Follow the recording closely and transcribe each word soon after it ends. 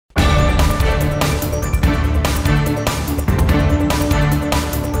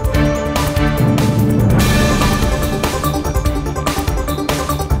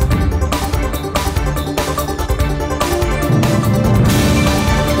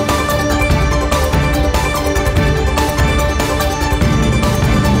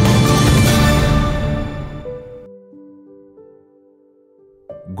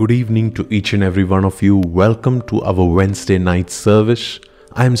good evening to each and every one of you. Welcome to our Wednesday night service.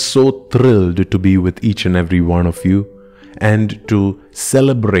 I am so thrilled to be with each and every one of you and to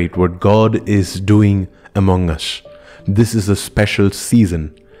celebrate what God is doing among us. This is a special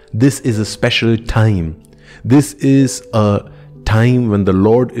season. This is a special time. This is a time when the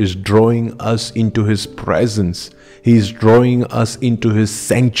Lord is drawing us into His presence. He is drawing us into His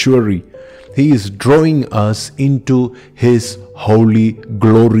sanctuary. He is drawing us into His holy,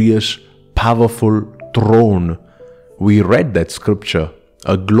 glorious, powerful throne. We read that scripture.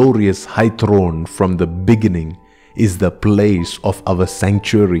 A glorious high throne from the beginning is the place of our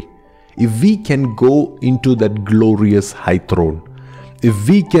sanctuary. If we can go into that glorious high throne, if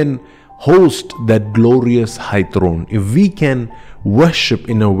we can host that glorious high throne, if we can worship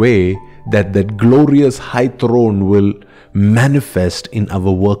in a way that glorious high throne will manifest in our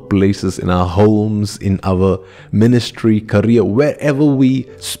workplaces, in our homes, in our ministry, career, wherever we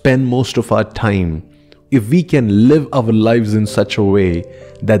spend most of our time, if we can live our lives in such a way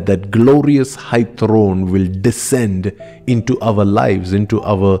that glorious high throne will descend into our lives, into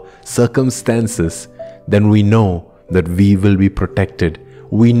our circumstances, then we know that we will be protected.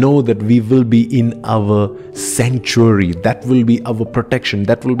 We know that we will be in our sanctuary. That will be our protection.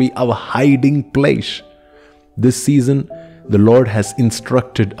 That will be our hiding place. This season, the Lord has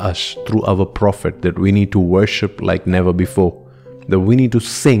instructed us through our prophet that we need to worship like never before, that we need to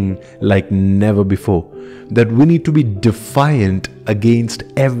sing like never before, that we need to be defiant against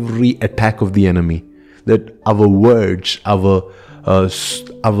every attack of the enemy, that our words, our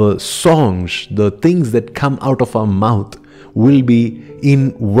songs, the things that come out of our mouth will be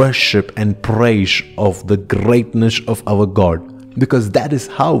in worship and praise of the greatness of our God, because that is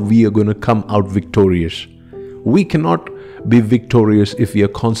how we are going to come out victorious. We cannot be victorious if we are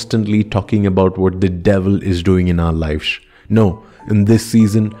constantly talking about what the devil is doing in our lives. No, in this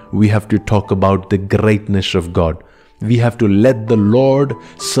season, we have to talk about the greatness of God. We have to let the Lord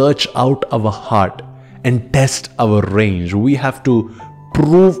search out our heart and test our range. We have to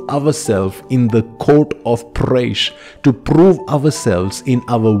prove ourselves in the court of praise, to prove ourselves in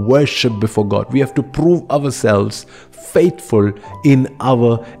our worship before God. We have to prove ourselves faithful in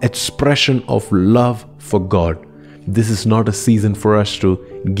our expression of love for God. This is not a season for us to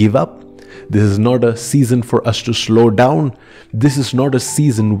give up. This is not a season for us to slow down. This is not a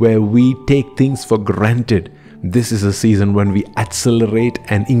season where we take things for granted. This is a season when we accelerate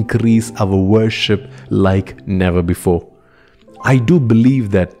and increase our worship like never before. I do believe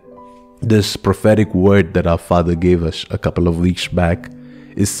that this prophetic word that our Father gave us a couple of weeks back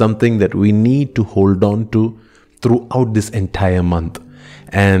is something that we need to hold on to throughout this entire month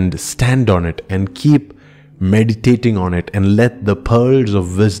and stand on it and keep meditating on it and let the pearls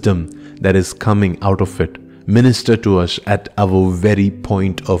of wisdom that is coming out of it minister to us at our very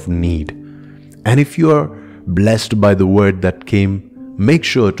point of need. And if you are blessed by the word that came, make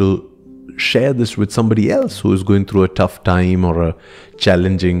sure to share this with somebody else who is going through a tough time or a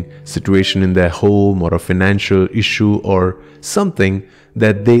challenging situation in their home or a financial issue or something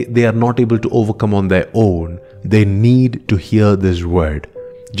that they are not able to overcome on their own. They need to hear this word.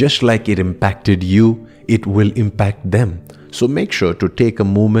 Just like it impacted you, it will impact them. So make sure to take a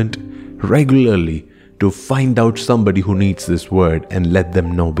moment regularly to find out somebody who needs this word and let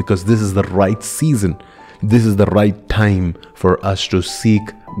them know, because this is the right season. This is the right time for us to seek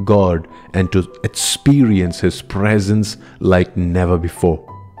God and to experience His presence like never before.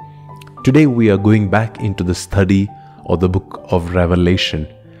 Today we are going back into the study of the book of Revelation,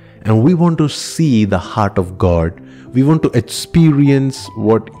 and we want to see the heart of God. We want to experience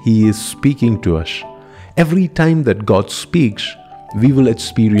what He is speaking to us. Every time that God speaks, we will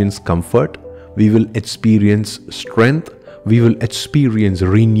experience comfort, we will experience strength, we will experience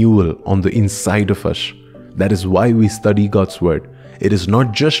renewal on the inside of us. That is why we study God's word. It is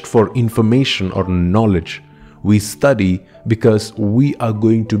not just for information or knowledge. We study because we are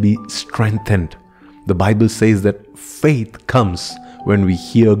going to be strengthened. The Bible says that faith comes when we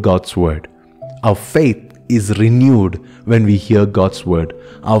hear God's word. Our faith is renewed when we hear God's word.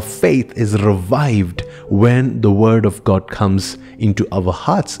 Our faith is revived when the word of God comes into our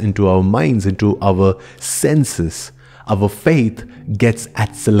hearts, into our minds, into our senses. Our faith gets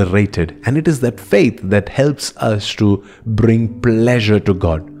accelerated, and it is that faith that helps us to bring pleasure to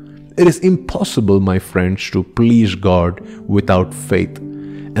God. It is impossible, my friends, to please God without faith.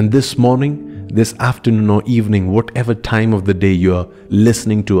 And this morning, this afternoon or evening, whatever time of the day you are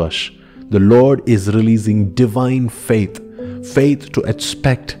listening to us, the Lord is releasing divine faith to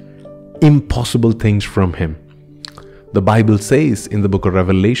expect impossible things from Him. The Bible says in the book of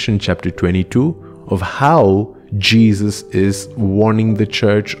Revelation chapter 22 of how Jesus is warning the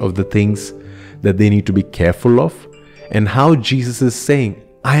church of the things that they need to be careful of, and how Jesus is saying,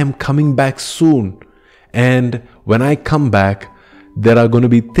 I am coming back soon. And when I come back, there are going to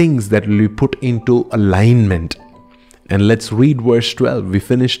be things that will be put into alignment. And let's read verse 12. We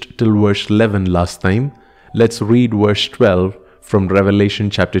finished till verse 11 last time. Let's read verse 12 from Revelation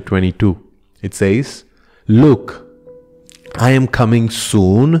chapter 22. It says, Look, I am coming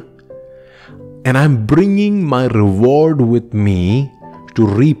soon, and I'm bringing my reward with me to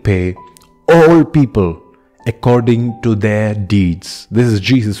repay all people according to their deeds. This is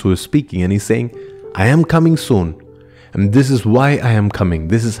Jesus who is speaking, and he's saying, I am coming soon, and this is why I am coming.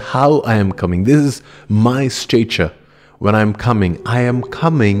 This is how I am coming. This is my stature. When I'm coming, I am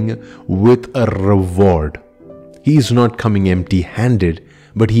coming with a reward. He is not coming empty-handed,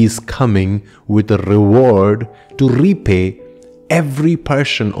 but he is coming with a reward to repay every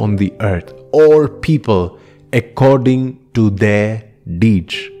person on the earth, all people, according to their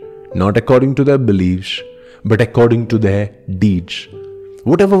deeds. Not according to their beliefs, but according to their deeds.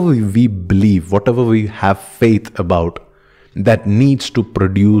 Whatever we believe, whatever we have faith about, that needs to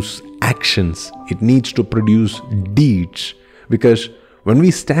produce actions. It needs to produce deeds. Because when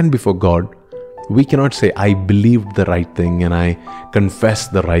we stand before God, we cannot say, I believed the right thing and I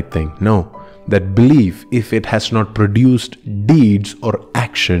confessed the right thing. No, that belief, if it has not produced deeds or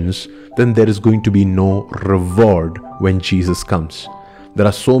actions, then there is going to be no reward when Jesus comes. There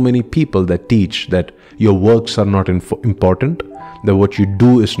are so many people that teach that your works are not important, that what you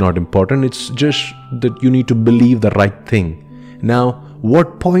do is not important. It's just that you need to believe the right thing. Now,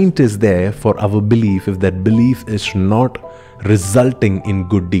 what point is there for our belief if that belief is not resulting in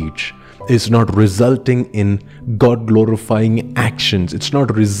good deeds? It's not resulting in God-glorifying actions. It's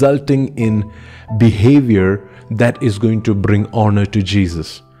not resulting in behavior that is going to bring honor to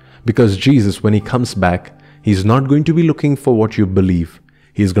Jesus. Because Jesus, when he comes back, he's not going to be looking for what you believe.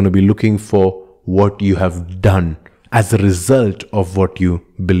 He's going to be looking for what you have done as a result of what you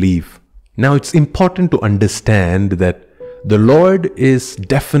believe. Now, it's important to understand that the Lord is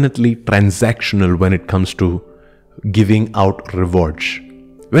definitely transactional when it comes to giving out rewards.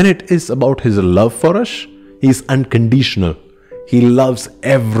 When it is about his love for us, he is unconditional. He loves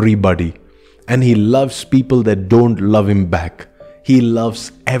everybody, and he loves people that don't love him back. He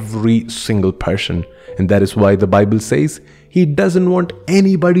loves every single person, and that is why the Bible says he doesn't want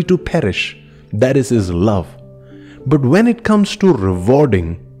anybody to perish. That is his love. But when it comes to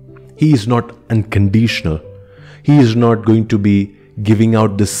rewarding, he is not unconditional. He is not going to be giving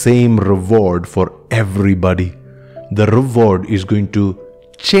out the same reward for everybody. The reward is going to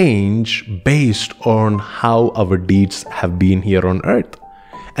change based on how our deeds have been here on earth.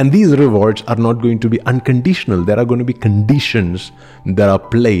 And these rewards are not going to be unconditional. There are going to be conditions that are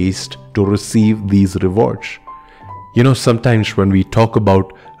placed to receive these rewards. You know, sometimes when we talk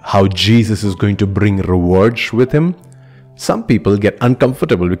about how Jesus is going to bring rewards with him, some people get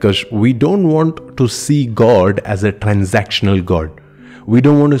uncomfortable because we don't want to see God as a transactional God. We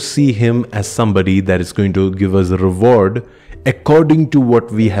don't want to see him as somebody that is going to give us a reward according to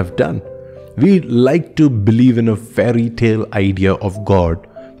what we have done. We like to believe in a fairy tale idea of God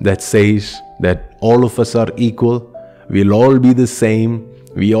that says that all of us are equal, we'll all be the same,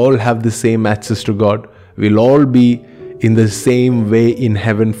 we all have the same access to God, we'll all be in the same way in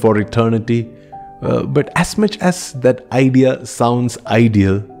heaven for eternity. But as much as that idea sounds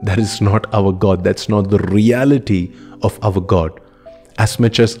ideal, that is not our God. That's not the reality of our God. As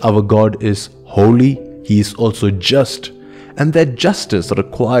much as our God is holy, he is also just. And that justice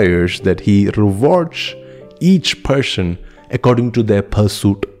requires that he rewards each person according to their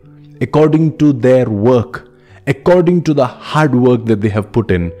pursuit, according to their work, according to the hard work that they have put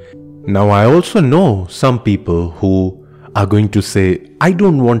in. Now, I also know some people who are going to say, I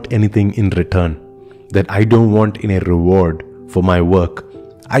don't want anything in return, that I don't want any reward for my work.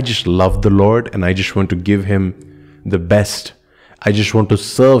 I just love the Lord and I just want to give him the best. I just want to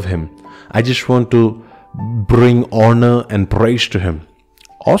serve him. I just want to bring honor and praise to him.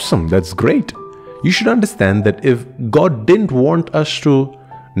 Awesome, that's great. You should understand that if God didn't want us to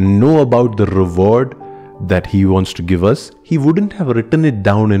know about the reward that he wants to give us, he wouldn't have written it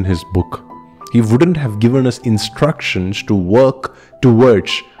down in his book. He wouldn't have given us instructions to work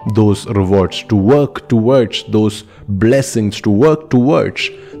towards those rewards, to work towards those blessings, to work towards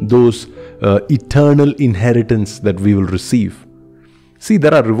those eternal inheritance that we will receive. See,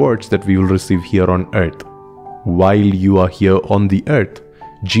 there are rewards that we will receive here on earth. While you are here on the earth,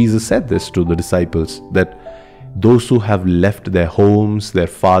 Jesus said this to the disciples, that those who have left their homes, their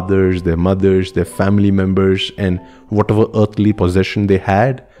fathers, their mothers, their family members, and whatever earthly possession they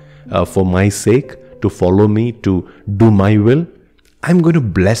had for my sake, to follow me, to do my will, I'm going to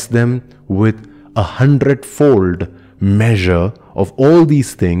bless them with 100-fold measure of all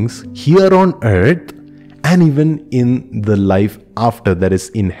these things here on earth and even in the life after, that is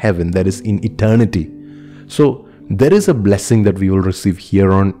in heaven, that is in eternity. So there is a blessing that we will receive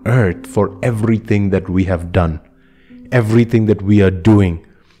here on earth for everything that we have done, everything that we are doing,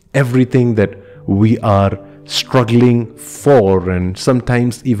 everything that we are struggling for and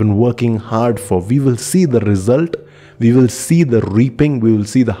sometimes even working hard for. We will see the result, we will see the reaping, we will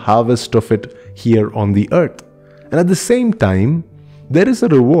see the harvest of it here on the earth. And at the same time, there is a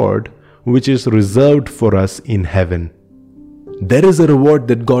reward which is reserved for us in heaven. There is a reward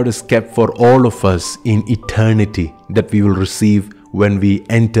that God has kept for all of us in eternity that we will receive when we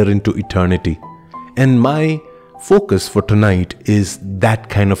enter into eternity. And my focus for tonight is that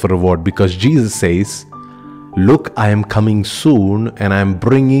kind of a reward, because Jesus says, "Look, I am coming soon and I am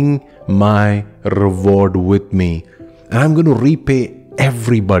bringing my reward with me. And I'm going to repay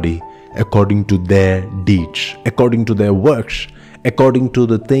everybody according to their deeds, according to their works, according to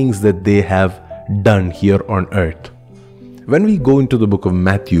the things that they have done here on earth." When we go into the book of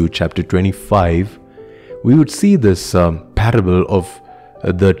Matthew chapter 25, we would see this parable of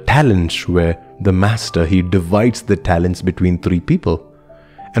the talents, where the master, he divides the talents between 3 people.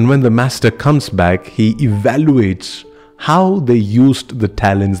 And when the master comes back, he evaluates how they used the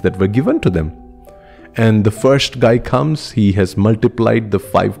talents that were given to them. And the first guy comes, he has multiplied the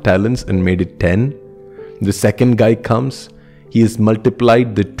 5 talents and made it 10. The second guy comes, he has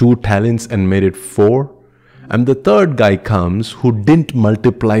multiplied the 2 talents and made it 4. And the third guy comes who didn't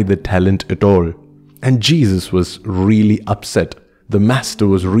multiply the talent at all. And Jesus was really upset. The master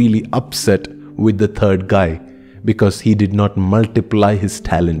was really upset with the third guy because he did not multiply his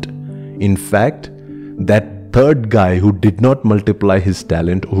talent. In fact, that third guy who did not multiply his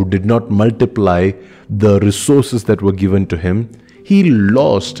talent, who did not multiply the resources that were given to him, he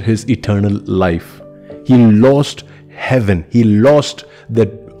lost his eternal life. He lost heaven. He lost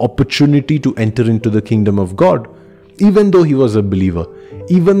that opportunity to enter into the kingdom of God. Even though he was a believer,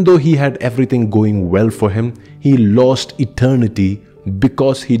 even though he had everything going well for him, he lost eternity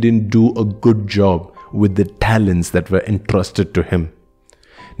because he didn't do a good job with the talents that were entrusted to him.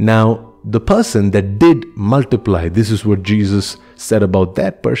 Now, the person that did multiply, this is what Jesus said about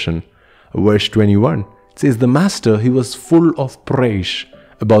that person. Verse 21, it says, "The master, he was full of praise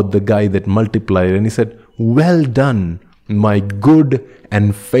about the guy that multiplied, and he said, 'Well done, my good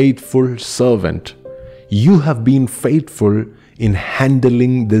and faithful servant. You have been faithful in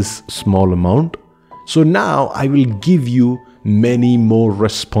handling this small amount. So now I will give you many more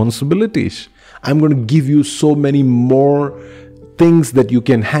responsibilities. I'm going to give you so many more things that you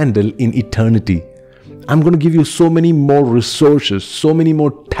can handle in eternity. I'm going to give you so many more resources, so many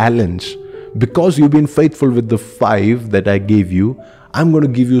more talents. Because you've been faithful with the 5 that I gave you, I'm going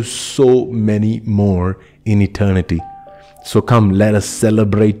to give you so many more in eternity. So come, let us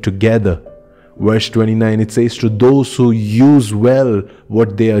celebrate together.'" Verse 29, it says, "To those who use well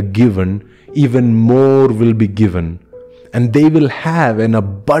what they are given, even more will be given, and they will have an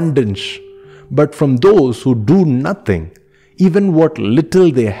abundance. But from those who do nothing, even what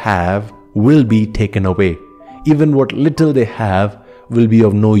little they have will be taken away. Even what little they have will be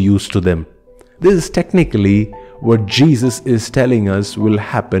of no use to them." This is technically what Jesus is telling us will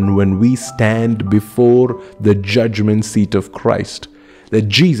happen when we stand before the judgment seat of Christ. That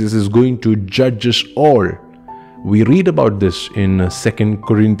Jesus is going to judge us all. We read about this in 2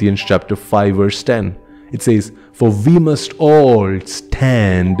 Corinthians chapter 5 verse 10. It says, "For we must all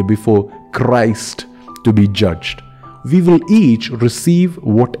stand before Christ to be judged. We will each receive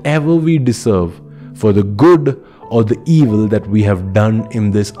whatever we deserve for the good or the evil that we have done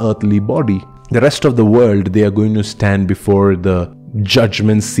in this earthly body." The rest of the world, they are going to stand before the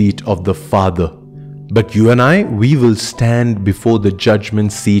judgment seat of the Father. But you and I, we will stand before the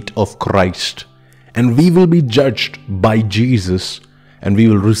judgment seat of Christ. And we will be judged by Jesus. And we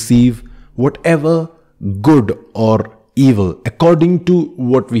will receive whatever good or evil, according to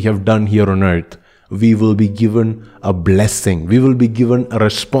what we have done here on earth. We will be given a blessing. We will be given a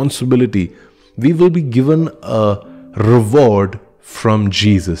responsibility. We will be given a reward from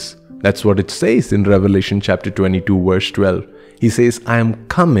Jesus. That's what it says in Revelation chapter 22 verse 12. He says, "I am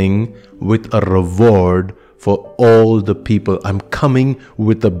coming with a reward for all the people. I'm coming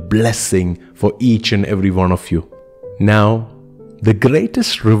with a blessing for each and every one of you." Now, the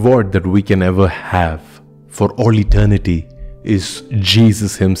greatest reward that we can ever have for all eternity is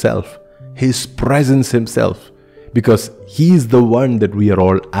Jesus himself, his presence himself, because he is the one that we are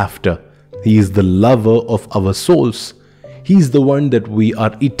all after. He is the lover of our souls. He's the one that we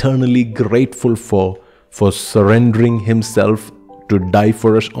are eternally grateful for surrendering himself to die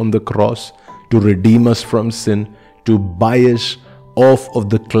for us on the cross, to redeem us from sin, to buy us off of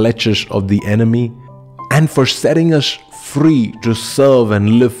the clutches of the enemy, and for setting us free to serve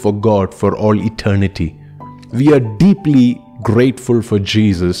and live for God for all eternity. We are deeply grateful for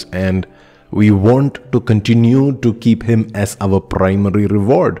Jesus, and we want to continue to keep him as our primary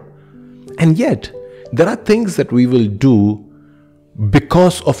reward. And yet, there are things that we will do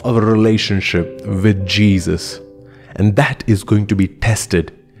because of our relationship with Jesus, and that is going to be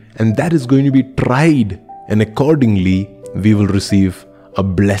tested, and that is going to be tried, and accordingly we will receive a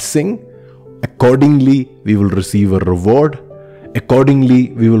blessing, accordingly we will receive a reward,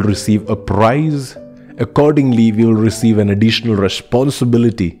 accordingly we will receive a prize, accordingly we will receive an additional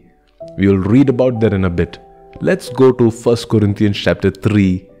responsibility. We will read about that in a bit. Let's go to 1 Corinthians chapter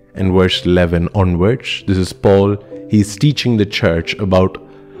 3 and verse 11 onwards. This is Paul. He's teaching the church about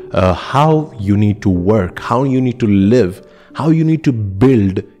how you need to work, how you need to live, how you need to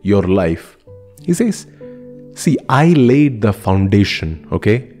build your life. He says, see, I laid the foundation,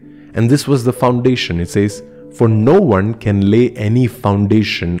 okay? And this was the foundation. It says, for no one can lay any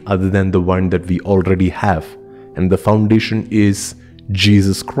foundation other than the one that we already have. And the foundation is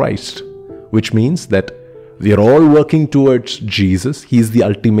Jesus Christ, which means that we are all working towards Jesus. He is the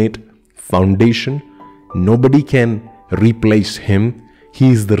ultimate foundation. Nobody can replace him.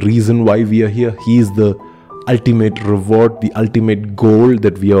 He is the reason why we are here. He is the ultimate reward, the ultimate goal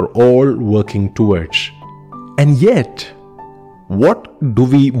that we are all working towards. And yet, what do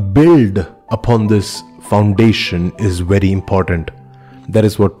we build upon this foundation is very important. That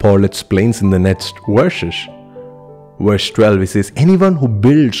is what Paul explains in the next verses. Verse 12, he says, anyone who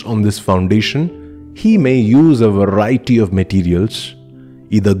builds on this foundation, he may use a variety of materials,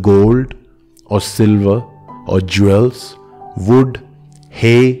 either gold or silver or jewels, wood,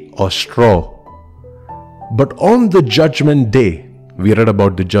 hay or straw. But on the judgment day, we read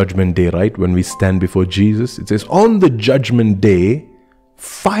about the judgment day, right? When we stand before Jesus, it says, on the judgment day,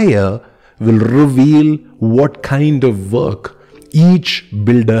 fire will reveal what kind of work each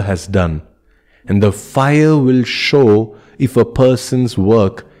builder has done. And the fire will show if a person's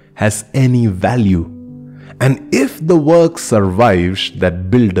work has any value. And if the work survives,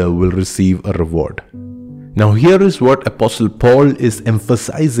 that builder will receive a reward. Now here is what Apostle Paul is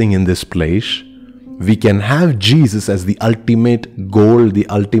emphasizing in this place. We can have Jesus as the ultimate goal, the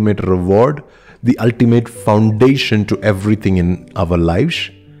ultimate reward, the ultimate foundation to everything in our lives.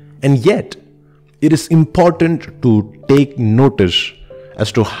 And yet, it is important to take notice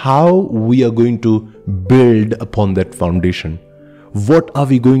as to how we are going to build upon that foundation. What are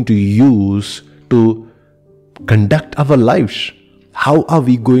we going to use to conduct our lives? How are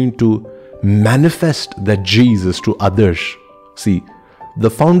we going to manifest that Jesus to others? See,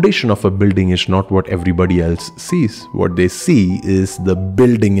 the foundation of a building is not what everybody else sees. What they see is the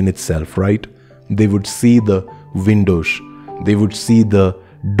building in itself, right? They would see the windows. They would see the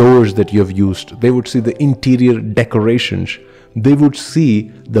doors that you have used. They would see the interior decorations. They would see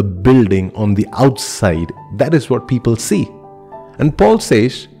the building on the outside. That is what people see. And Paul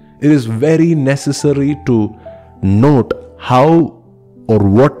says it is very necessary to note how or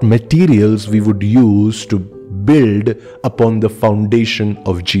what materials we would use to build upon the foundation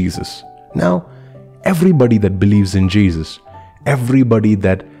of Jesus. Now, everybody that believes in Jesus, everybody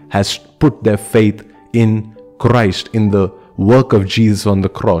that has put their faith in Christ, in the work of Jesus on the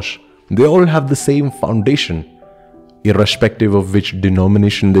cross, they all have the same foundation, irrespective of which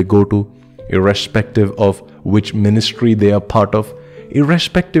denomination they go to, irrespective of which ministry they are part of,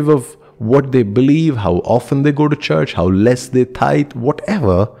 irrespective of what they believe, how often they go to church, how less they tithe,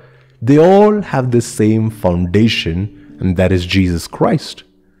 whatever, they all have the same foundation, and that is Jesus Christ.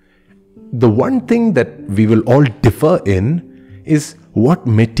 The one thing that we will all differ in is what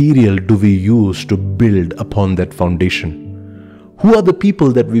material do we use to build upon that foundation? Who are the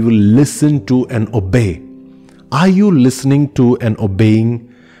people that we will listen to and obey? Are you listening to and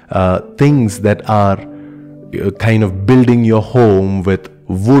obeying things that are kind of building your home with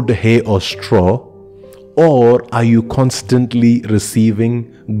wood, hay or straw? Or are you constantly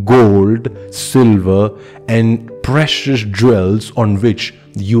receiving gold, silver and precious jewels on which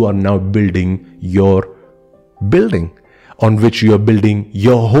you are now building your building, on which you are building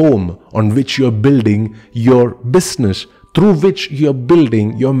your home, on which you are building your business, through which you are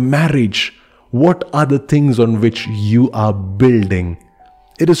building your marriage? What are the things on which you are building?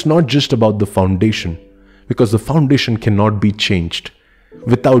 It is not just about the foundation, because the foundation cannot be changed.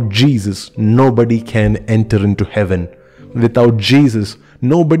 Without Jesus, nobody can enter into heaven. Without Jesus,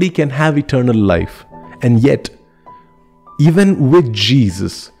 nobody can have eternal life. And yet, even with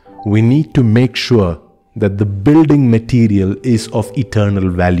Jesus, we need to make sure that the building material is of eternal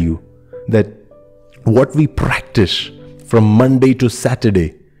value. That what we practice from Monday to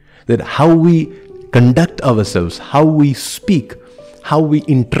Saturday, that how we conduct ourselves, how we speak, how we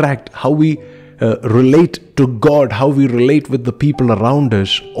interact, how we relate to God, how we relate with the people around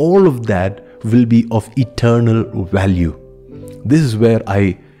us, all of that will be of eternal value. This is where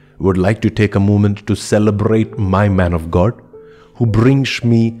I would like to take a moment to celebrate my man of God, who brings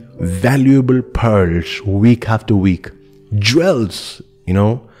me valuable pearls week after week, jewels,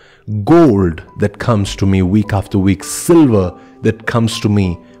 gold that comes to me week after week, silver that comes to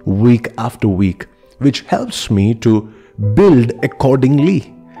me week after week, which helps me to build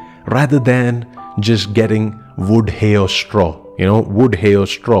accordingly rather than just getting wood, hay or straw. Wood, hay or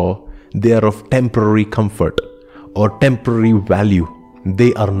straw, they are of temporary comfort or temporary value.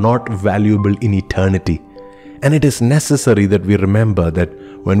 They are not valuable in eternity. And it is necessary that we remember that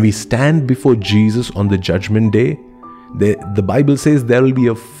when we stand before Jesus on the judgment day, the Bible says there will be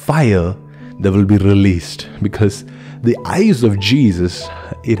a fire that will be released, because the eyes of Jesus,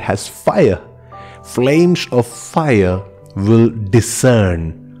 it has fire. Flames of fire will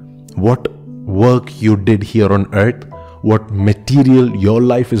discern what work you did here on earth, what material your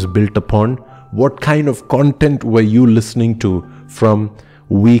life is built upon, what kind of content were you listening to from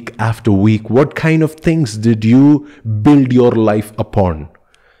week after week, what kind of things did you build your life upon.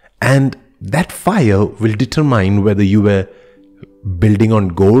 And that fire will determine whether you were building on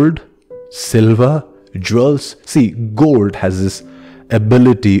gold, silver, jewels. See, gold has this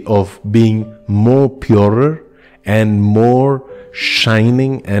ability of being more purer and more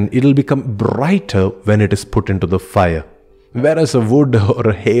shining, and it'll become brighter when it is put into the fire. Whereas a wood or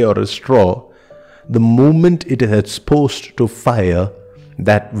a hay or a straw, the moment it is exposed to fire,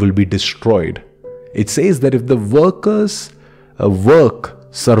 that will be destroyed. It says that if the workers' work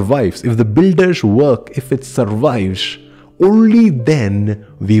survives, if the builder's work, if it survives, only then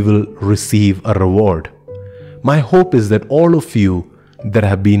we will receive a reward. My hope is that all of you that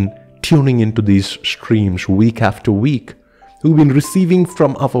have been tuning into these streams week after week, who've been receiving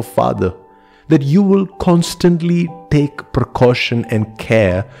from our Father, that you will constantly take precaution and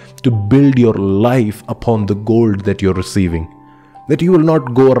care to build your life upon the gold that you're receiving. That you will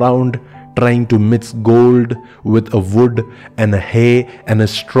not go around trying to mix gold with a wood and a hay and a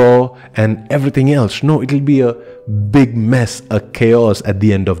straw and everything else. No, it'll be a big mess, a chaos at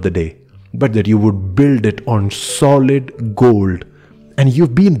the end of the day. But that you would build it on solid gold. And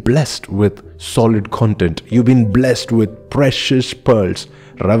you've been blessed with solid content. You've been blessed with precious pearls,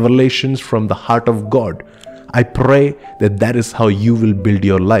 revelations from the heart of God. I pray that that is how you will build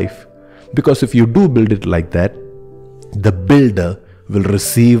your life. Because if you do build it like that, the builder will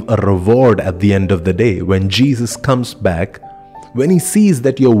receive a reward at the end of the day. When Jesus comes back, when he sees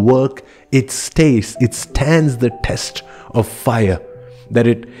that your work, it stands the test of fire, that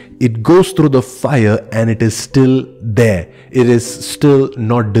it goes through the fire and it is still there, it is still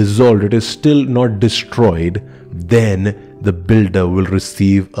not dissolved, it is still not destroyed, then the builder will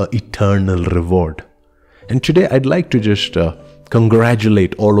receive an eternal reward. And today I'd like to just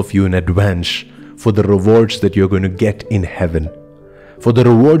congratulate all of you in advance for the rewards that you're going to get in heaven. For the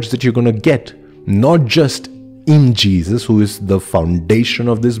rewards that you're going to get, not just in Jesus, who is the foundation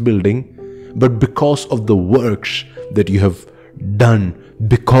of this building, but because of the works that you have done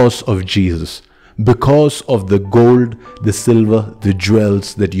because of Jesus, because of the gold, the silver, the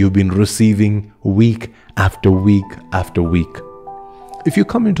jewels that you've been receiving week after week after week. If you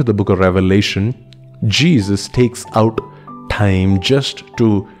come into the book of Revelation, Jesus takes out time just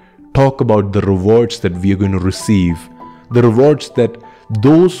to talk about the rewards that we are going to receive, the rewards that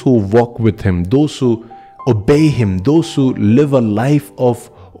those who walk with him, those who obey him, those who live a life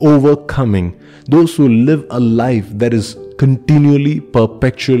of overcoming, those who live a life that is continually,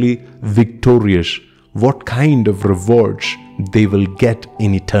 perpetually victorious, what kind of rewards they will get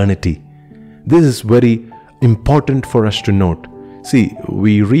in eternity. This is very important for us to note. See,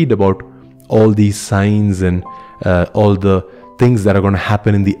 we read about all these signs and all the things that are going to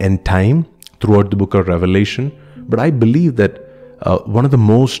happen in the end time throughout the book of Revelation. But I believe that one of the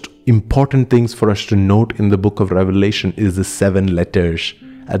most important things for us to note in the book of Revelation is the 7 letters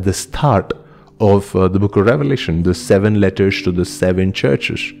at the start of the book of Revelation, the 7 letters to the 7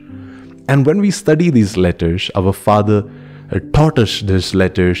 churches. And when we study these letters, our Father taught us these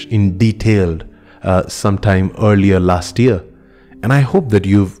letters in detail sometime earlier last year. And I hope that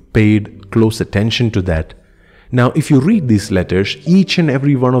you've paid close attention to that. Now, if you read these letters, each and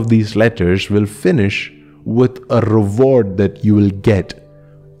every one of these letters will finish with a reward that you will get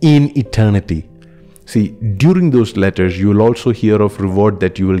in eternity. See, during those letters, you will also hear of reward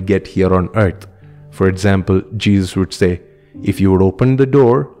that you will get here on earth. For example, Jesus would say, if you would open the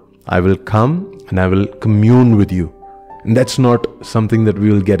door, I will come and I will commune with you. And that's not something that we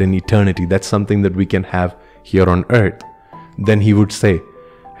will get in eternity. That's something that we can have here on earth. Then he would say,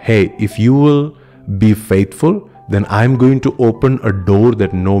 hey, if you will be faithful, then I'm going to open a door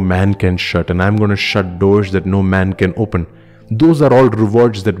that no man can shut, and I'm going to shut doors that no man can open. Those are all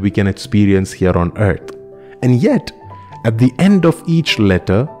rewards that we can experience here on earth. And yet, at the end of each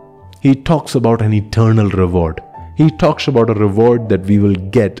letter, he talks about an eternal reward. He talks about a reward that we will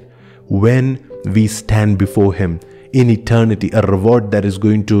get when we stand before him in eternity, a reward that is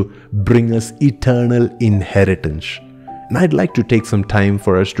going to bring us eternal inheritance. And I'd like to take some time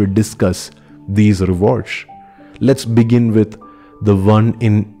for us to discuss these rewards. Let's begin with the one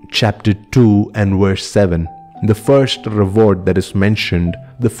in chapter 2 and verse 7. The first reward that is mentioned,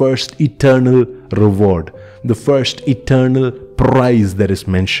 the first eternal reward, the first eternal prize that is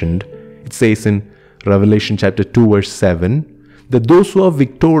mentioned. It says in Revelation chapter 2 verse 7, that those who are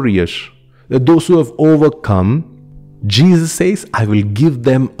victorious, that those who have overcome, Jesus says, I will give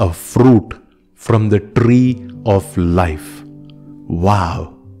them a fruit from the tree of life.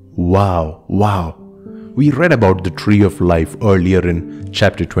 Wow, wow, wow. We read about the tree of life earlier in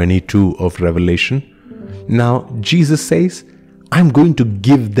chapter 22 of Revelation. Now, Jesus says, I'm going to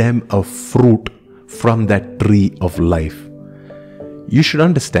give them a fruit from that tree of life. You should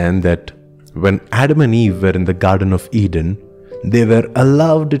understand that when Adam and Eve were in the Garden of Eden, they were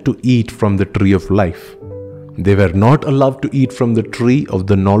allowed to eat from the tree of life. They were not allowed to eat from the tree of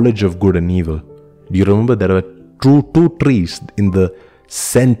the knowledge of good and evil. Do you remember there were two trees in the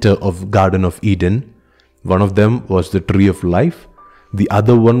center of Garden of Eden? One of them was the tree of life. The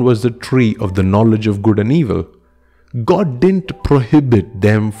other one was the tree of the knowledge of good and evil. God didn't prohibit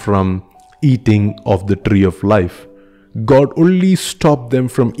them from eating of the tree of life. God only stopped them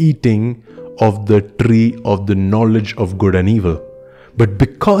from eating of the tree of the knowledge of good and evil. But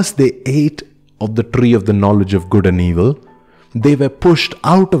because they ate of the tree of the knowledge of good and evil, they were pushed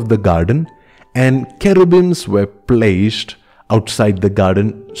out of the garden, and cherubims were placed outside the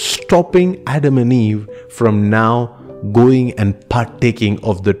garden, stopping Adam and Eve from now going and partaking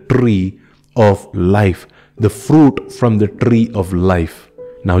of the tree of life, the fruit from the tree of life.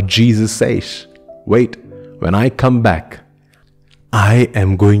 Now Jesus says, wait, when I come back, I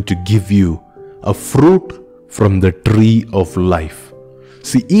am going to give you a fruit from the tree of life.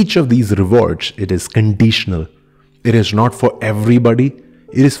 See, each of these rewards, it is conditional. It is not for everybody.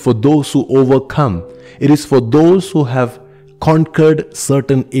 It is for those who overcome. It is for those who have conquered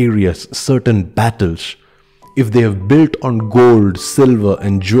certain areas, certain battles. If they have built on gold, silver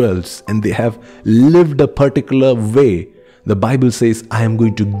and jewels, and they have lived a particular way, the Bible says, I am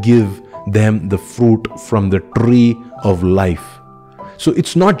going to give them the fruit from the tree of life. So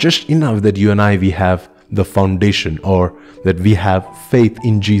it's not just enough that you and I, we have the foundation or that we have faith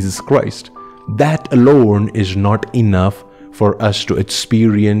in Jesus Christ. That alone is not enough for us to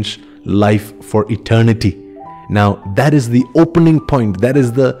experience life for eternity. Now, that is the opening point. That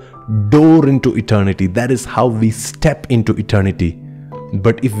is the door into eternity. That is how we step into eternity.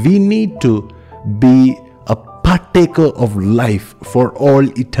 But if we need to be a partaker of life for all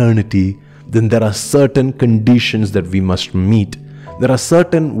eternity, then there are certain conditions that we must meet. There are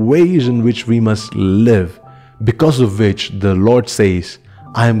certain ways in which we must live, because of which the Lord says,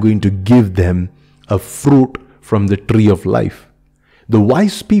 I am going to give them a fruit from the tree of life. The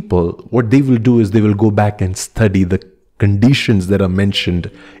wise people, what they will do is they will go back and study the conditions that are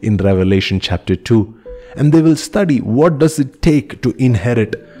mentioned in Revelation chapter 2. And they will study, what does it take to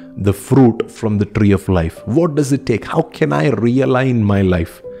inherit the fruit from the tree of life? What does it take? How can I realign my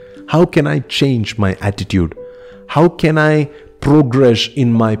life? How can I change my attitude? How can I progress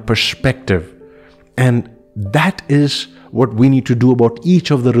in my perspective? And that is what we need to do about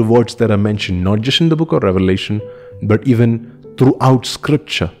each of the rewards that are mentioned, not just in the book of Revelation, but even throughout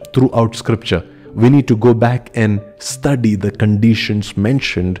Scripture. We need to go back and study the conditions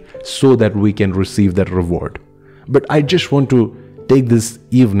mentioned so that we can receive that reward. But I just want to take this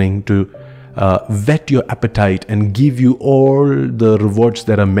evening to whet your appetite and give you all the rewards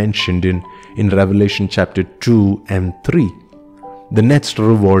that are mentioned in Revelation chapter 2 and 3. The next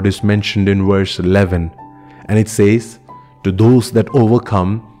reward is mentioned in verse 11, and it says, to those that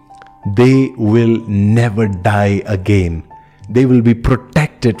overcome, they will never die again. They will be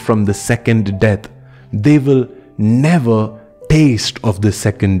protected from the second death. They will never taste of the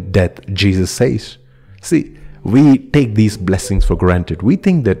second death, Jesus says. See, we take these blessings for granted. We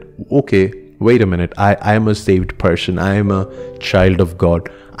think that, okay, wait a minute, I am a saved person. I am a child of God.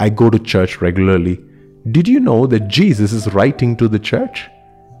 I go to church regularly. Did you know that Jesus is writing to the church?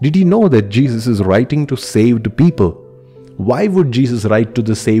 Did you know that Jesus is writing to saved people? Why would Jesus write to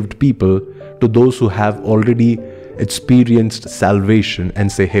the saved people, to those who have already experienced salvation,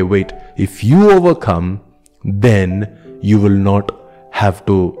 and say, hey, wait, if you overcome, then you will not have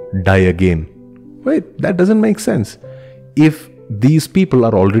to die again? Wait, that doesn't make sense. If these people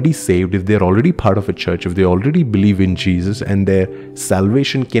are already saved, if they're already part of a church, if they already believe in Jesus and their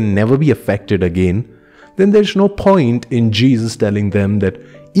salvation can never be affected again, then there's no point in Jesus telling them that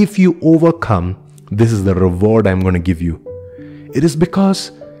if you overcome, this is the reward I'm going to give you. It is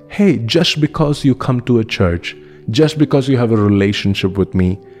because, hey, just because you come to a church, just because you have a relationship with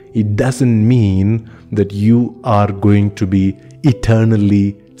me, it doesn't mean that you are going to be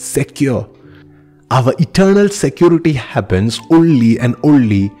eternally secure. Our eternal security happens only and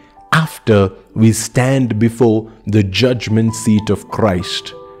only after we stand before the judgment seat of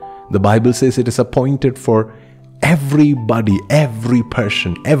Christ. The Bible says it is appointed for everybody, every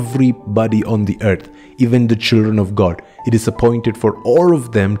person, everybody on the earth, even the children of God. It is appointed for all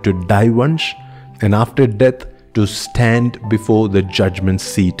of them to die once, and after death to stand before the judgment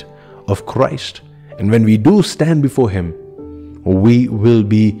seat of Christ. And when we do stand before Him, we will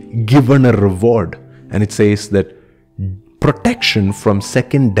be given a reward. And it says that protection from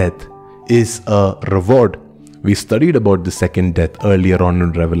second death is a reward. We studied about the second death earlier on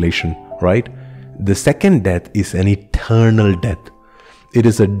in Revelation, right? The second death is an eternal death. It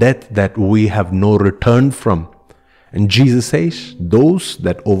is a death that we have no return from. And Jesus says, those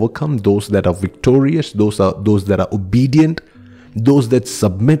that overcome, those that are victorious, those that are obedient, those that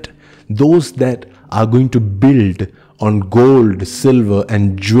submit, those that are going to build on gold, silver,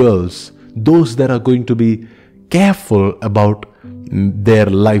 and jewels, those that are going to be careful about their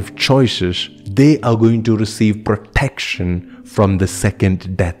life choices, they are going to receive protection from the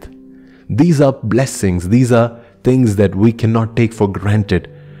second death. These are blessings. These are things that we cannot take for granted.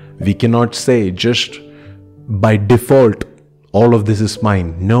 We cannot say just by default, all of this is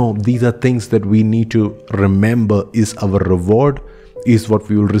mine. No, these are things that we need to remember is our reward, is what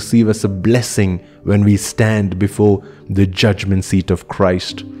we will receive as a blessing when we stand before the judgment seat of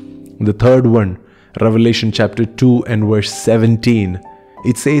Christ. The third one, Revelation chapter 2 and verse 17,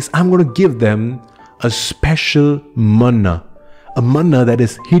 it says, I'm going to give them a special manna, a manna that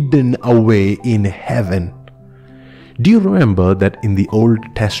is hidden away in heaven. Do you remember that in the Old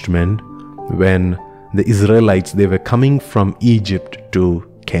Testament, when the Israelites, they were coming from Egypt to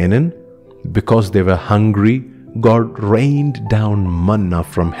Canaan, because they were hungry, God rained down manna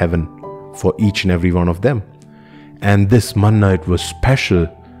from heaven for each and every one of them. And this manna, it was special.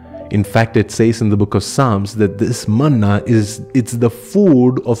 In fact, it says in the book of Psalms that this manna it's the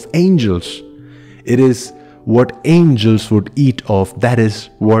food of angels. It is what angels would eat of. That is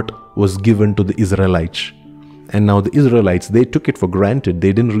what was given to the Israelites. And now the Israelites, they took it for granted.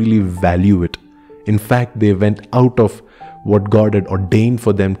 They didn't really value it. In fact, they went out of what God had ordained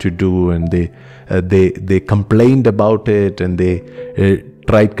for them to do, and they complained about it, and they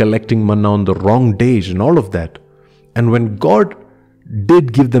tried collecting manna on the wrong days and all of that. And when God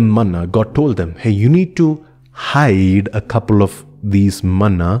did give them manna, God told them, hey, you need to hide a couple of these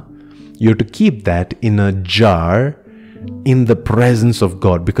manna. You have to keep that in a jar in the presence of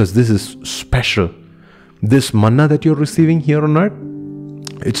God, because this is special. This manna that you're receiving here on earth,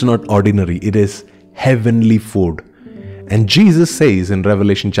 it's not ordinary. It is heavenly food. And Jesus says in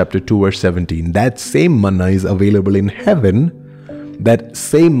Revelation chapter 2 verse 17, that same manna is available in heaven. That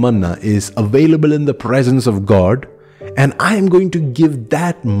same manna is available in the presence of God. And I am going to give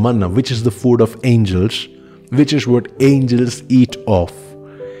that manna, which is the food of angels, which is what angels eat of.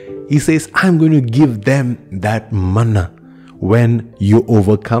 He says, I'm going to give them that manna when you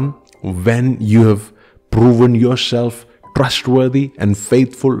overcome, when you have proven yourself trustworthy and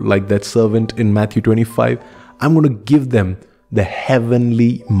faithful like that servant in Matthew 25. I'm going to give them the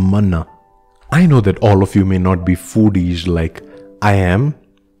heavenly manna. I know that all of you may not be foodies like I am,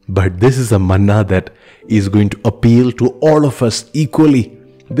 but this is a manna that is going to appeal to all of us equally,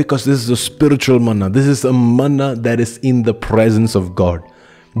 because this is a spiritual manna. This is a manna that is in the presence of God.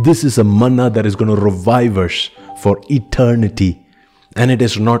 This is a manna that is going to revive us for eternity. And it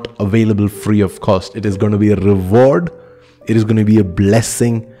is not available free of cost. It is going to be a reward. It is going to be a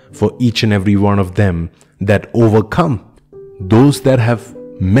blessing for each and every one of them that overcome. Those that have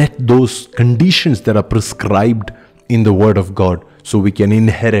met those conditions that are prescribed in the Word of God, so we can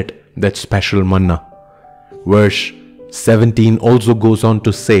inherit that special manna. Verse 17 also goes on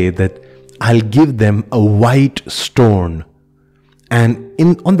to say that I'll give them a white stone. And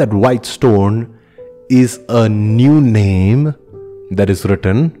on that white stone is a new name that is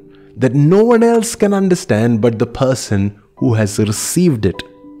written. that no one else can understand but the person who has received it.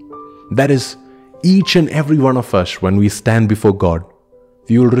 That is, each and every one of us, when we stand before God,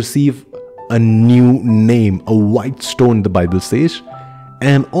 we will receive a new name, a white stone, the Bible says,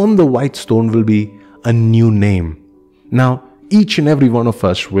 and on the white stone will be a new name. Now, each and every one of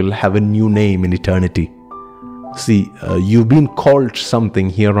us will have a new name in eternity. See, you've been called something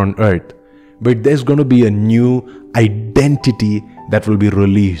here on earth, but there's going to be a new identity that will be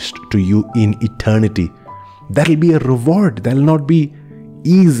released to you in eternity. That'll be a reward. That'll not be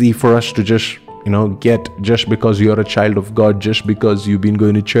easy for us to just, get just because you're a child of God, just because you've been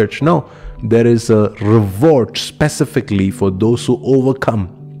going to church. No, there is a reward specifically for those who overcome,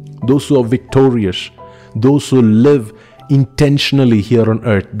 those who are victorious, those who live intentionally here on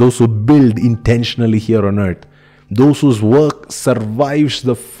earth, those who build intentionally here on earth, those whose work survives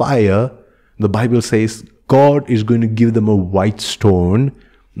the fire. The Bible says God is going to give them a white stone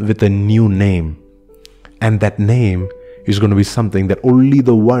with a new name. And that name is going to be something that only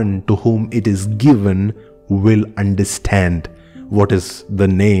the one to whom it is given will understand. What is the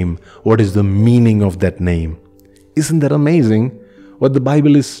name? What is the meaning of that name? Isn't that amazing? What the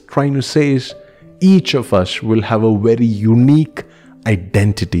Bible is trying to say is each of us will have a very unique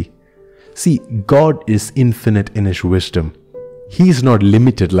identity. See, God is infinite in His wisdom. He is not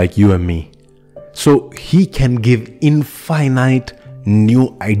limited like you and me. So He can give infinite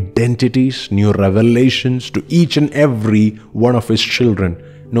new identities, new revelations to each and every one of His children.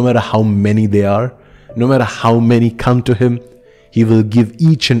 No matter how many they are, no matter how many come to Him, He will give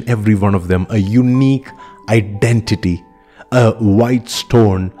each and every one of them a unique identity, a white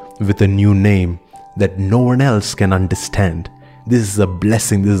stone with a new name that no one else can understand. This is a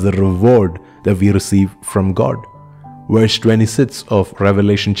blessing, this is a reward that we receive from God. Verse 26 of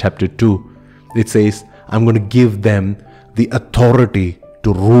Revelation chapter 2, it says, I'm going to give them the authority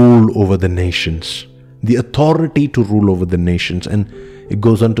to rule over the nations. The authority to rule over the nations. And it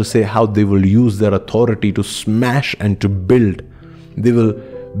goes on to say how they will use their authority to smash and to build. They will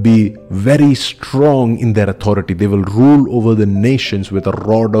be very strong in their authority. They will rule over the nations with a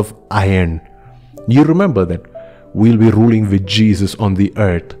rod of iron. You remember that we'll be ruling with Jesus on the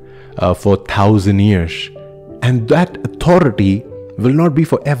earth for 1,000 years. And that authority will not be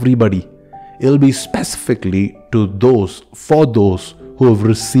for everybody. It'll be specifically for those who have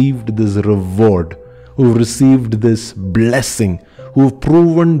received this reward, who have received this blessing, who have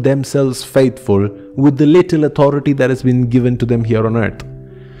proven themselves faithful with the little authority that has been given to them here on earth.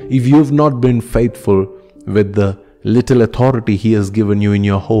 If you have not been faithful with the little authority He has given you in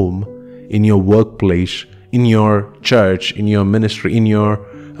your home, in your workplace, in your church, in your ministry, in your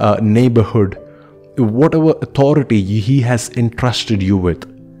neighborhood, whatever authority He has entrusted you with,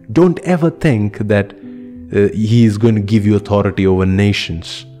 don't ever think that He is going to give you authority over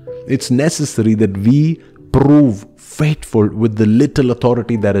nations. It's necessary that we prove faithful with the little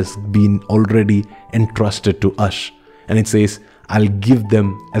authority that has been already entrusted to us. And it says, I'll give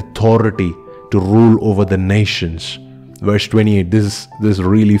them authority to rule over the nations. Verse 28, this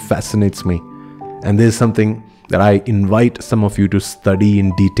really fascinates me. And this is something that I invite some of you to study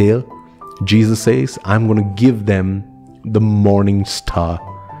in detail. Jesus says, I'm going to give them the morning star.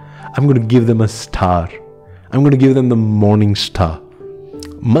 I'm going to give them a star. I'm going to give them the morning star.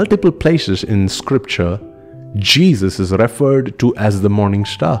 Multiple places in scripture, Jesus is referred to as the morning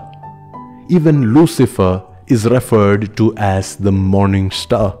star. Even Lucifer is referred to as the morning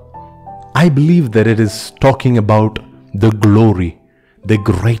star. I believe that it is talking about the glory, the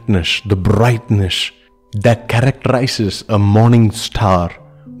greatness, the brightness that characterizes a morning star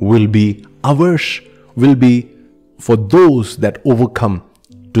will be ours, will be for those that overcome,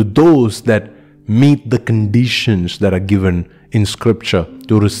 to those that meet the conditions that are given in scripture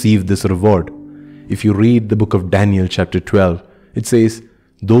to receive this reward. If you read the book of Daniel chapter 12, it says,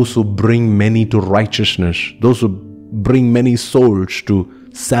 those who bring many to righteousness, those who bring many souls to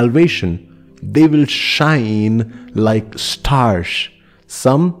salvation, they will shine like stars,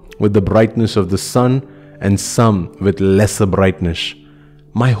 some with the brightness of the sun and some with lesser brightness.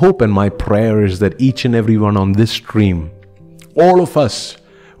 My hope and my prayer is that each and every one on this stream, all of us,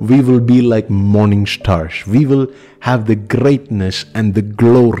 we will be like morning stars. We will have the greatness and the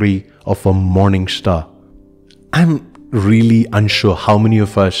glory of a morning star. I'm really unsure how many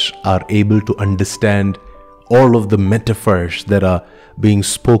of us are able to understand all of the metaphors that are being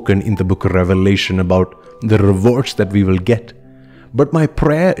spoken in the book of Revelation about the rewards that we will get. But my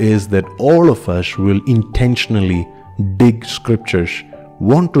prayer is that all of us will intentionally dig scriptures,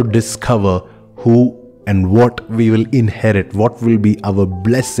 want to discover who and what we will inherit, what will be our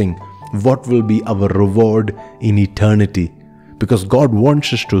blessing, what will be our reward in eternity. because God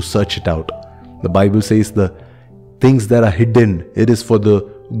wants us to search it out. The Bible says the things that are hidden, it is for the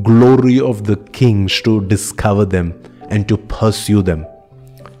glory of the kings to discover them and to pursue them.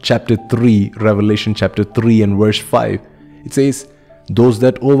 Chapter 3, Revelation chapter 3 and verse 5, it says, those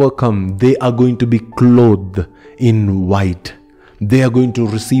that overcome, they are going to be clothed in white. They are going to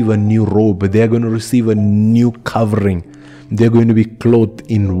receive a new robe. They are going to receive a new covering. They are going to be clothed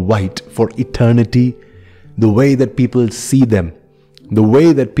in white for eternity. The way that people see them, the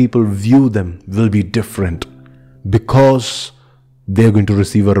way that people view them will be different, because they are going to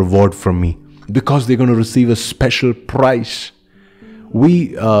receive a reward from me, because they're going to receive a special price.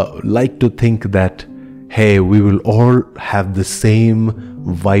 We like to think that, hey, we will all have the same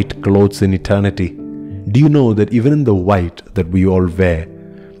white clothes in eternity. Do you know that even in the white that we all wear,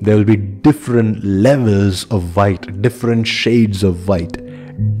 there will be different levels of white, different shades of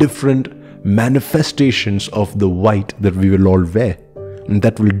white, different manifestations of the white that we will all wear. And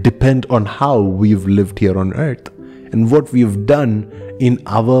that will depend on how we've lived here on earth and what we've done in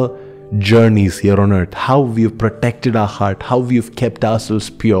our journeys here on earth, how we've protected our heart, how we've kept ourselves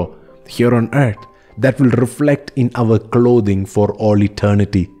pure here on earth. That will reflect in our clothing for all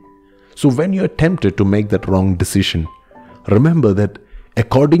eternity. So when you're tempted to make that wrong decision, remember that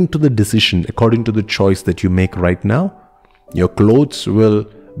according to the decision, according to the choice that you make right now, your clothes will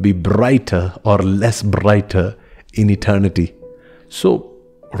be brighter or less brighter in eternity. So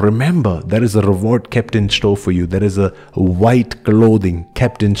remember, there is a reward kept in store for you. There is a white clothing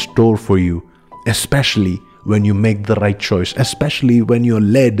kept in store for you, especially when you make the right choice, especially when you're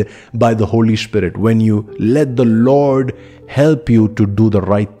led by the Holy Spirit, when you let the Lord help you to do the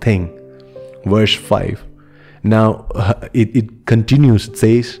right thing. Verse 5. Now, it continues, it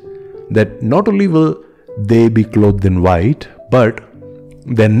says that not only will they be clothed in white, but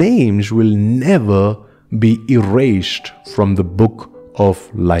their names will never be erased from the book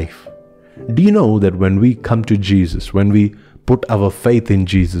of life. Do you know that when we come to Jesus, when we put our faith in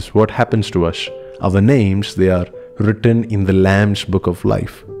Jesus, what happens to us? Our names, they are written in the Lamb's book of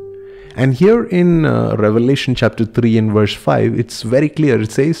life. And here in Revelation chapter 3 and verse 5, it's very clear.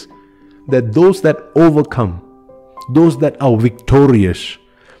 It says that those that overcome, those that are victorious,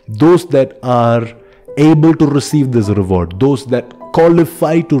 those that are able to receive this reward, those that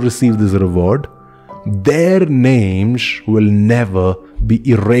qualify to receive this reward, their names will never be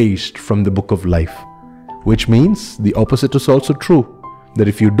erased from the book of life. Which means the opposite is also true. That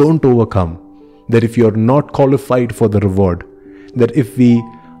if you don't overcome, that if you are not qualified for the reward, that if we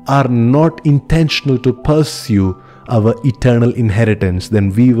are not intentional to pursue our eternal inheritance,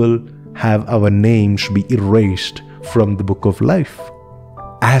 then we will have our names be erased from the book of life.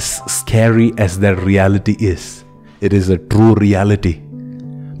 As scary as that reality is, it is a true reality.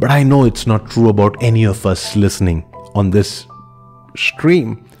 But I know it's not true about any of us listening on this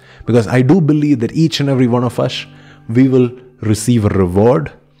stream, because I do believe that each and every one of us, we will receive a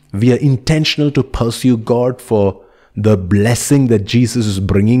reward. We are intentional to pursue God for the blessing that Jesus is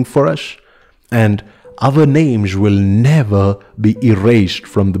bringing for us, and our names will never be erased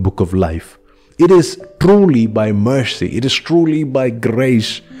from the book of life. It is truly by mercy, it is truly by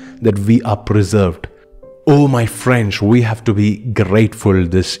grace that we are preserved. Oh my friends, we have to be grateful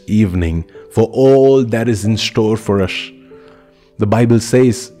this evening for all that is in store for us. The Bible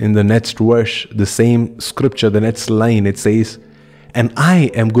says in the next verse, the same scripture, the next line, it says, and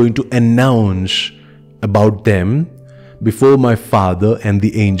I am going to announce about them before my Father and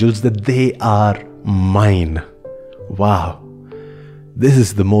the angels that they are mine. Wow. This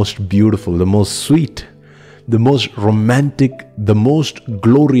is the most beautiful, the most sweet, the most romantic, the most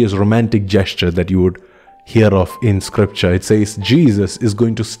glorious romantic gesture that you would hear of in scripture. It says Jesus is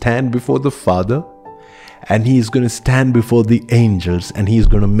going to stand before the Father, and he is going to stand before the angels, and he is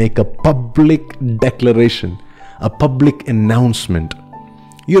going to make a public declaration, a public announcement.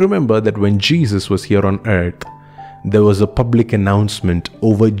 You remember that when Jesus was here on earth, there was a public announcement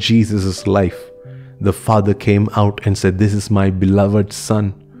over Jesus' life. The Father came out and said, "This is my beloved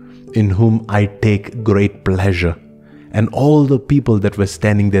Son, in whom I take great pleasure." And all the people that were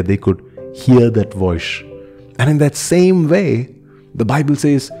standing there, they could hear that voice. And in that same way, the Bible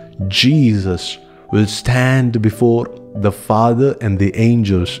says Jesus will stand before the Father and the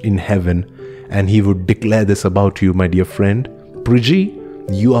angels in heaven, and he would declare this about you, my dear friend. Priji,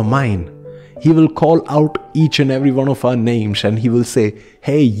 you are mine. He will call out each and every one of our names, and he will say,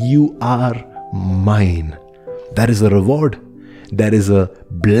 hey, you are mine. That is a reward. That is a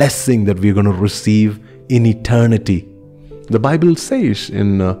blessing that we're going to receive in eternity. The Bible says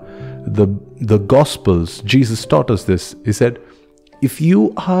in the Gospels, Jesus taught us this. He said, if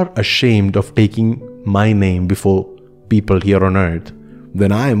you are ashamed of taking my name before people here on earth,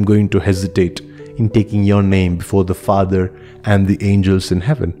 then I am going to hesitate in taking your name before the Father and the angels in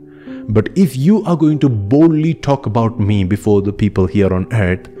heaven. But if you are going to boldly talk about me before the people here on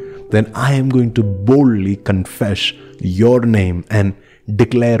earth, then I am going to boldly confess your name and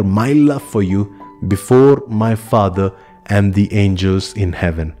declare my love for you before my Father and the angels in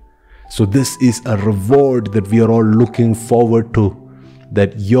heaven. So this is a reward that we are all looking forward to,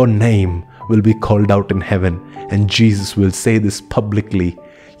 that your name will be called out in heaven and Jesus will say this publicly,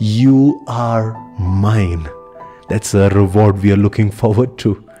 you are mine. That's a reward we are looking forward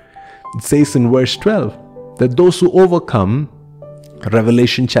to. It says in verse 12 that those who overcome,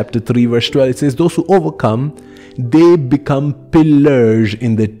 Revelation chapter 3 verse 12, it says those who overcome, they become pillars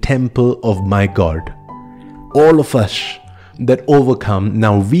in the temple of my God. All of us that overcome,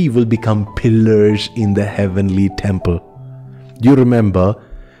 now we will become pillars in the heavenly temple. Do you remember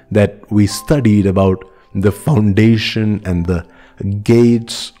that we studied about the foundation and the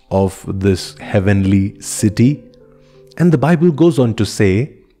gates of this heavenly city? And the Bible goes on to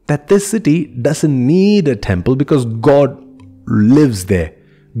say that this city doesn't need a temple because God lives there.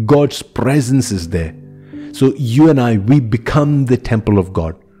 God's presence is there. So you and I, we become the temple of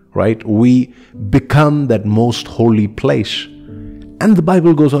God, right? We become that most holy place. And the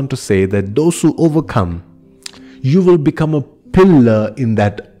Bible goes on to say that those who overcome, you will become a pillar in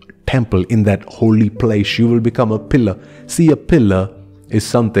that temple, in that holy place. You will become a pillar. See, a pillar is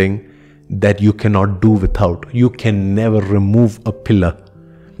something that you cannot do without. You can never remove a pillar.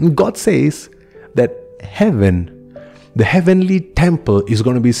 God says that heaven, the heavenly temple, is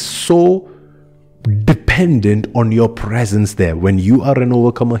going to be so dependent on your presence there. When you are an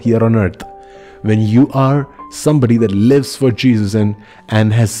overcomer here on earth, when you are somebody that lives for Jesus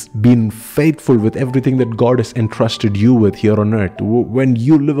and has been faithful with everything that God has entrusted you with here on earth, when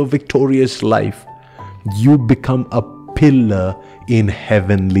you live a victorious life, you become a pillar in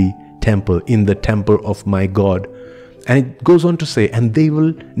heavenly temple, in the temple of my God. And it goes on to say, and they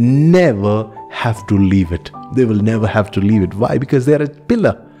will never have to leave it. They will never have to leave it. Why? Because they are a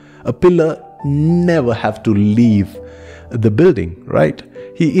pillar. A pillar never have to leave the building, right?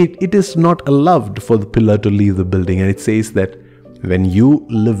 It is not allowed for the pillar to leave the building. And it says that when you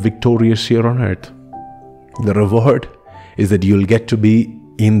live victorious here on earth, the reward is that you'll get to be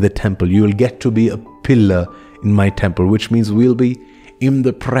in the temple. You will get to be a pillar in my temple, which means we'll be in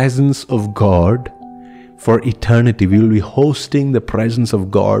the presence of God for eternity. We will be hosting the presence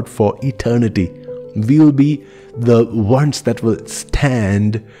of God for eternity. We will be the ones that will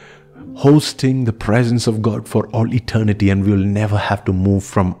stand hosting the presence of God for all eternity, and we will never have to move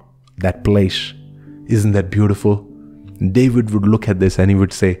from that place. Isn't that beautiful? David would look at this and he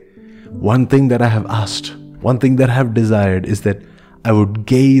would say, one thing that I have asked, one thing that I have desired is that I would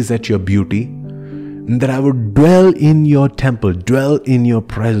gaze at your beauty, and that I would dwell in your temple, dwell in your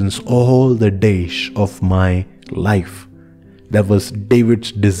presence all the days of my life. That was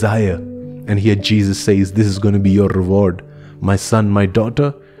David's desire. And here Jesus says, this is going to be your reward. My son, my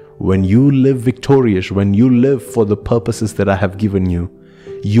daughter, when you live victorious, when you live for the purposes that I have given you,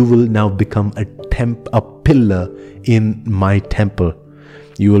 you will now become a pillar in my temple.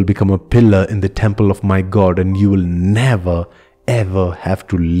 You will become a pillar in the temple of my God, and you will never, ever have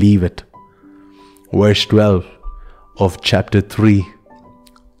to leave it. Verse 12 of chapter 3,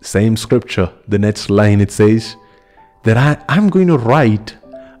 same scripture, the next line, it says that I'm going to write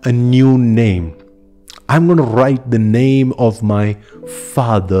a new name. I'm going to write the name of my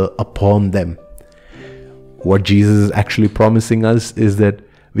Father upon them. What Jesus is actually promising us is that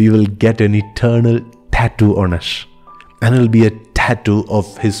we will get an eternal tattoo on us. And it'll be a tattoo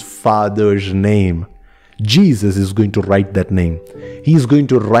of his Father's name. Jesus is going to write that name. He's going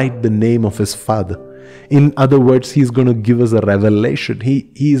to write the name of his Father. In other words, he's going to give us a revelation.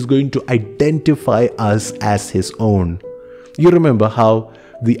 He is going to identify us as his own. You remember how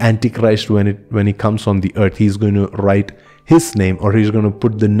the Antichrist, when he comes on the earth, he's going to write his name, or he's going to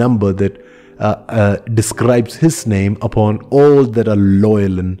put the number that describes his name upon all that are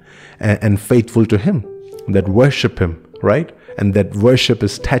loyal and faithful to him, that worship him, right? And that worship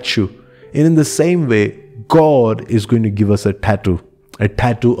his statue. And in the same way, God is going to give us a tattoo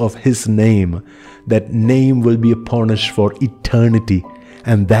of his name. That name will be upon us for eternity.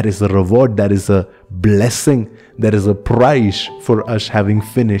 And that is a reward, that is a blessing, that is a prize for us having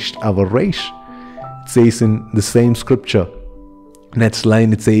finished our race. It says in the same scripture, next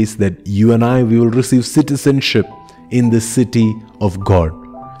line, it says that you and I, we will receive citizenship in the city of God.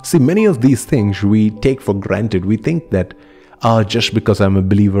 See, many of these things we take for granted. We think that just because I'm a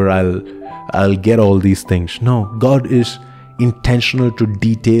believer, I'll get all these things. No, God is intentional to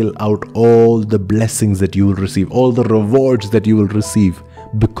detail out all the blessings that you will receive, all the rewards that you will receive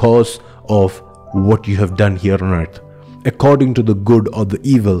because of what you have done here on earth, according to the good or the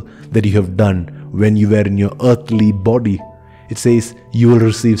evil that you have done when you were in your earthly body. It says you will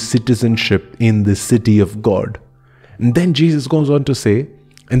receive citizenship in the city of God. And then Jesus goes on to say,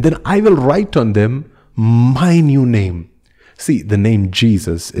 and then I will write on them my new name. See, the name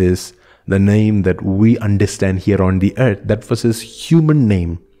Jesus is the name that we understand here on the earth. That was his human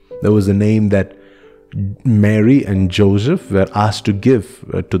name. There was a name that Mary and Joseph were asked to give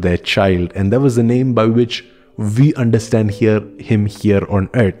to their child. And that was the name by which we understand him here on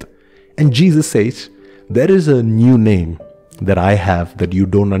earth. And Jesus says, there is a new name that I have that you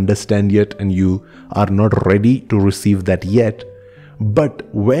don't understand yet, and you are not ready to receive that yet.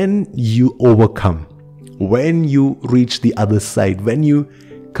 But when you overcome, when you reach the other side, when you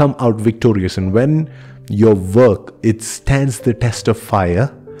come out victorious, and when your work, it stands the test of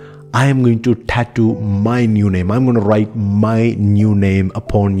fire, I am going to tattoo my new name. I'm going to write my new name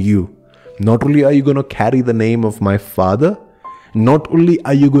upon you. Not only are you going to carry the name of my Father, not only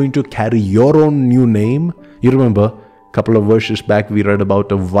are you going to carry your own new name. You remember a couple of verses back we read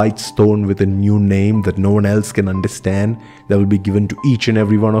about a white stone with a new name that no one else can understand, that will be given to each and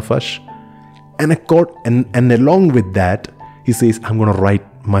every one of us. And along with that, he says, I'm going to write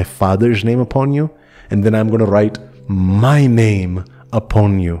my Father's name upon you, and then I'm going to write my name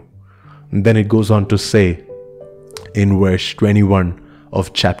upon you. And then it goes on to say in verse 21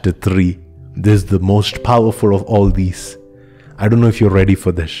 of chapter 3, this is the most powerful of all these. I don't know if you're ready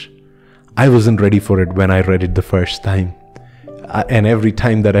for this. I wasn't ready for it when I read it the first time. And every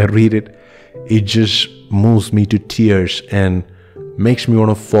time that I read it, it just moves me to tears and makes me want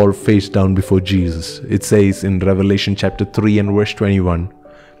to fall face down before Jesus. It says in Revelation chapter 3 and verse 21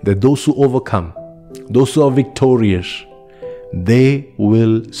 that those who overcome, those who are victorious, they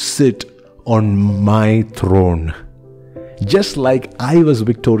will sit on my throne. Just like I was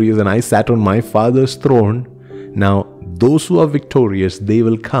victorious and I sat on my Father's throne, now those who are victorious, they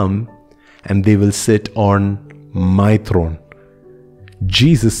will come and they will sit on my throne.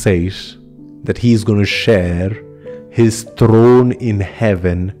 Jesus says that he is going to share his throne in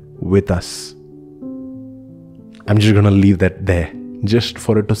heaven with us. I'm just going to leave that there, just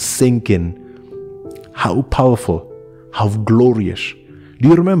for it to sink in. How powerful, how glorious. Do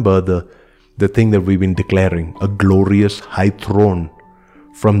you remember the thing that we've been declaring? A glorious high throne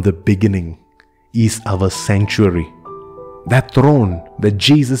from the beginning is our sanctuary. That throne that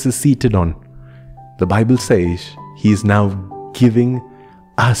Jesus is seated on, the Bible says he is now giving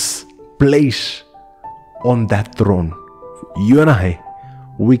us place on that throne. You and I,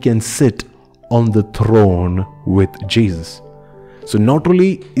 we can sit on the throne with Jesus. So not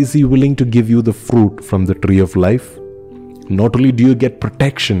only is he willing to give you the fruit from the tree of life, not only do you get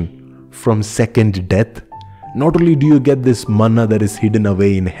protection from second death, not only do you get this manna that is hidden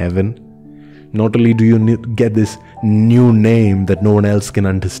away in heaven, not only do you get this new name that no one else can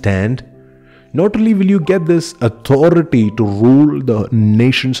understand, not only will you get this authority to rule the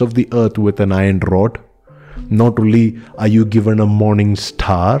nations of the earth with an iron rod, not only are you given a morning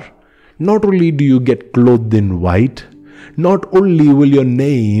star, not only do you get clothed in white, not only will your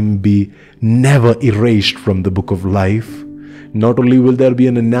name be never erased from the book of life, not only will there be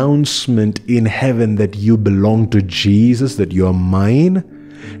an announcement in heaven that you belong to Jesus, that you are mine,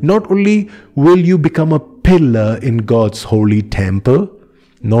 not only will you become a pillar in God's holy temple,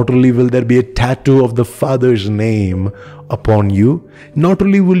 not only will there be a tattoo of the Father's name upon you, not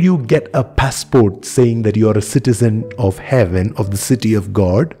only will you get a passport saying that you are a citizen of heaven, of the city of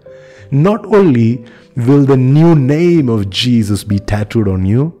God, not only will the new name of Jesus be tattooed on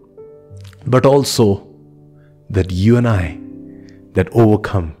you, but also that you and I, that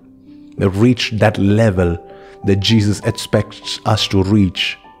overcome, that reach that level that Jesus expects us to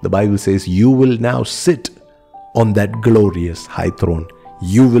reach. The Bible says you will now sit on that glorious high throne.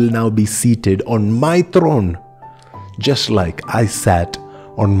 You will now be seated on my throne, just like I sat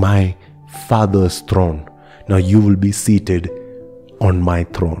on my Father's throne. Now you will be seated on my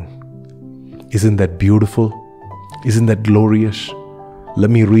throne. Isn't that beautiful? Isn't that glorious? Let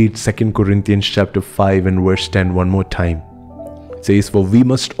me read 2 Corinthians chapter 5 and verse 10 one more time. It says, for we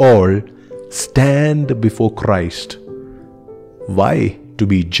must all stand before Christ. Why? To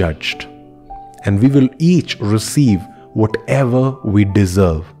be judged. And we will each receive whatever we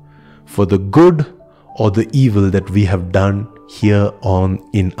deserve for the good or the evil that we have done here on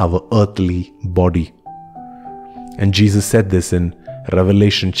in our earthly body. And Jesus said this in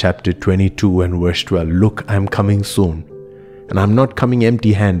Revelation chapter 22 and verse 12. Look, I am coming soon, and I'm not coming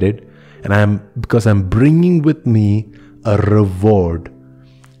empty-handed, and because I'm bringing with me a reward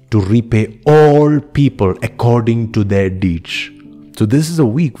to repay all people according to their deeds. So this is a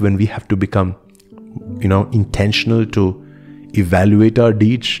week when we have to become, intentional to evaluate our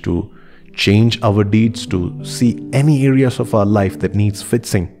deeds, to change our deeds, to see any areas of our life that needs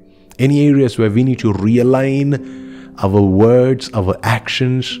fixing, any areas where we need to realign our words, our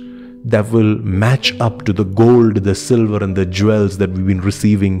actions that will match up to the gold, the silver, and the jewels that we've been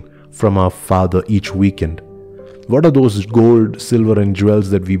receiving from our Father each weekend. What are those gold, silver, and jewels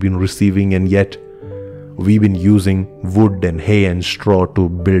that we've been receiving, and yet we've been using wood and hay and straw to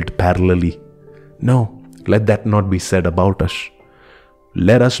build parallelly? No, let that not be said about us.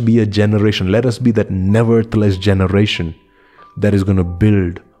 Let us be a generation, let us be that nevertheless generation that is going to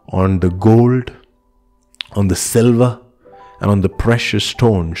build on the gold, on the silver, and on the precious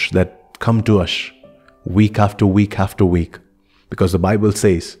stones that come to us week after week after week. Because the Bible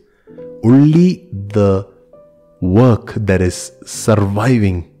says, only the work that is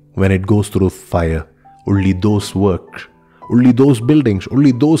surviving when it goes through fire, only those works, only those buildings,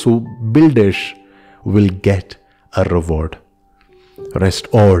 only those who builders will get a reward. Rest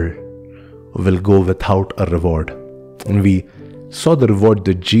all will go without a reward. And we saw the reward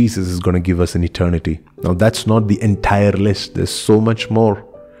that Jesus is going to give us in eternity. Now that's not the entire list. There's so much more.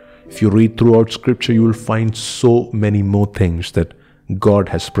 If you read throughout Scripture, you will find so many more things that God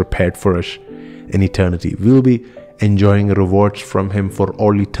has prepared for us in eternity. We'll be enjoying rewards from Him for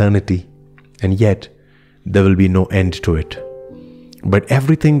all eternity, and yet there will be no end to it. But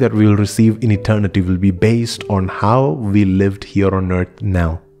everything that we will receive in eternity will be based on how we lived here on earth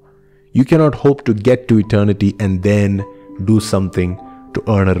now. You cannot hope to get to eternity and then do something to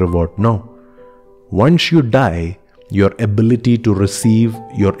earn a reward. No. Once you die, your ability to receive,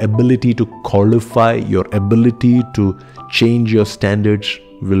 your ability to qualify, your ability to change your standards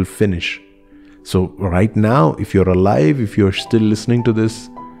will finish. So right now, if you're alive, if you're still listening to this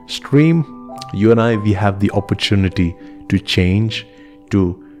stream, you and I, we have the opportunity to change,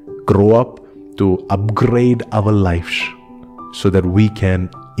 to grow up, to upgrade our lives so that we can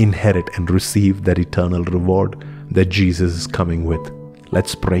inherit and receive that eternal reward that Jesus is coming with.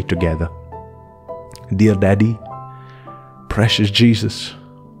 Let's pray together. Dear Daddy, precious Jesus,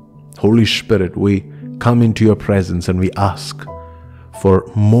 Holy Spirit, we come into your presence and we ask for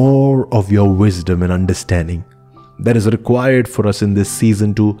more of your wisdom and understanding that is required for us in this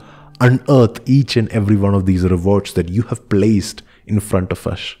season to unearth each and every one of these rewards that you have placed in front of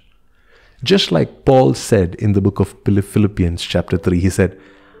us. Just like Paul said in the book of Philippians chapter 3, he said,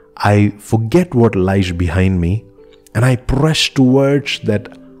 I forget what lies behind me and I press towards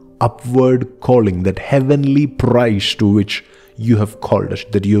that upward calling, that heavenly prize to which you have called us,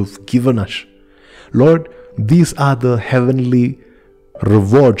 that you have given us. Lord, these are the heavenly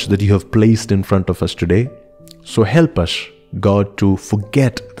rewards that you have placed in front of us today. So help us, God, to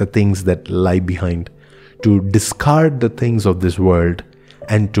forget the things that lie behind, to discard the things of this world,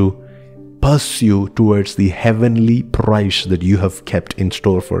 and to pursue towards the heavenly prize that you have kept in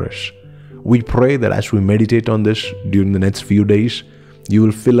store for us. We pray that as we meditate on this during the next few days, you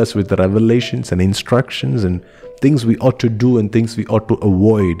will fill us with revelations and instructions and things we ought to do and things we ought to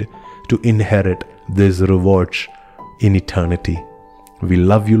avoid to inherit these rewards in eternity. We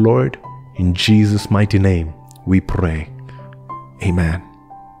love you, Lord. In Jesus' mighty name, we pray. Amen.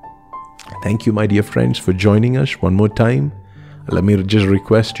 Thank you, my dear friends, for joining us one more time. Let me just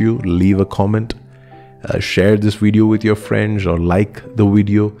request you, leave a comment, share this video with your friends or like the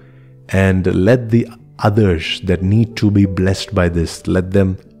video, and let the others that need to be blessed by this, let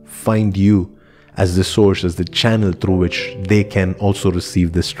them find you as the source, as the channel through which they can also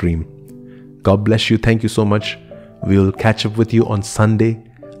receive the stream. God bless you. Thank you so much. We'll catch up with you on Sunday.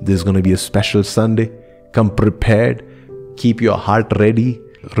 There's going to be a special Sunday. Come prepared. Keep your heart ready.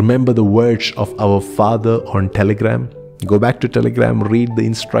 Remember the words of our Father on Telegram. Go back to Telegram, read the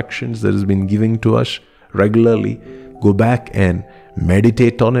instructions that has been given to us regularly. Go back and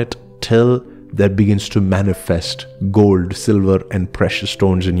meditate on it till that begins to manifest gold, silver, and precious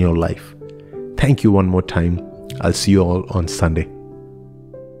stones in your life. Thank you one more time. I'll see you all on Sunday.